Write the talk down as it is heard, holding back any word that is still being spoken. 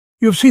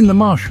You've seen The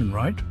Martian,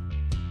 right?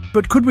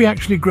 But could we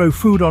actually grow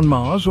food on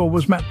Mars, or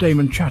was Matt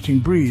Damon chatting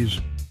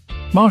breeze?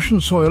 Martian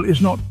soil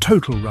is not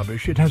total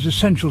rubbish. It has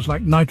essentials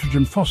like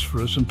nitrogen,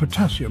 phosphorus and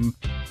potassium,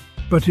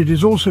 but it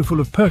is also full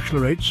of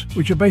perchlorates,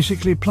 which are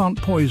basically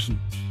plant poison.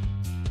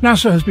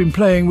 NASA has been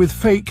playing with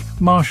fake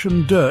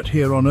Martian dirt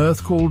here on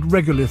Earth called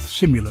regolith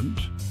simulant.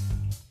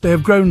 They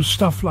have grown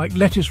stuff like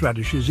lettuce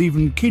radishes,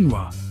 even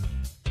quinoa.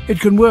 It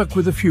can work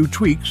with a few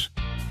tweaks.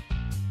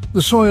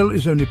 The soil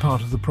is only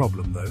part of the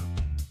problem, though.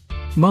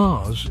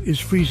 Mars is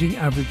freezing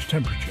average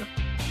temperature,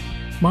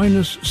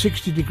 minus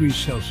 60 degrees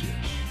Celsius.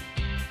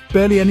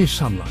 Barely any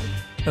sunlight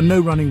and no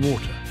running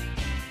water.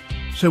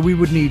 So we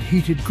would need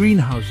heated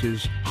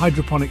greenhouses,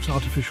 hydroponics,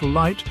 artificial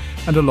light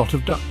and a lot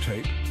of duct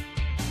tape.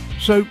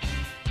 So,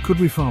 could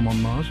we farm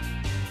on Mars?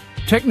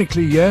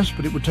 Technically yes,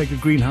 but it would take a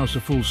greenhouse,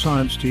 a full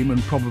science team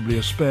and probably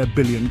a spare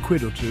billion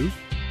quid or two.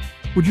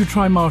 Would you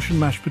try Martian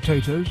mashed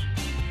potatoes?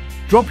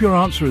 Drop your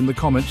answer in the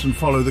comments and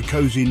follow the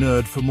Cozy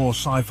Nerd for more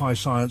sci-fi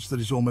science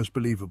that is almost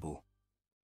believable.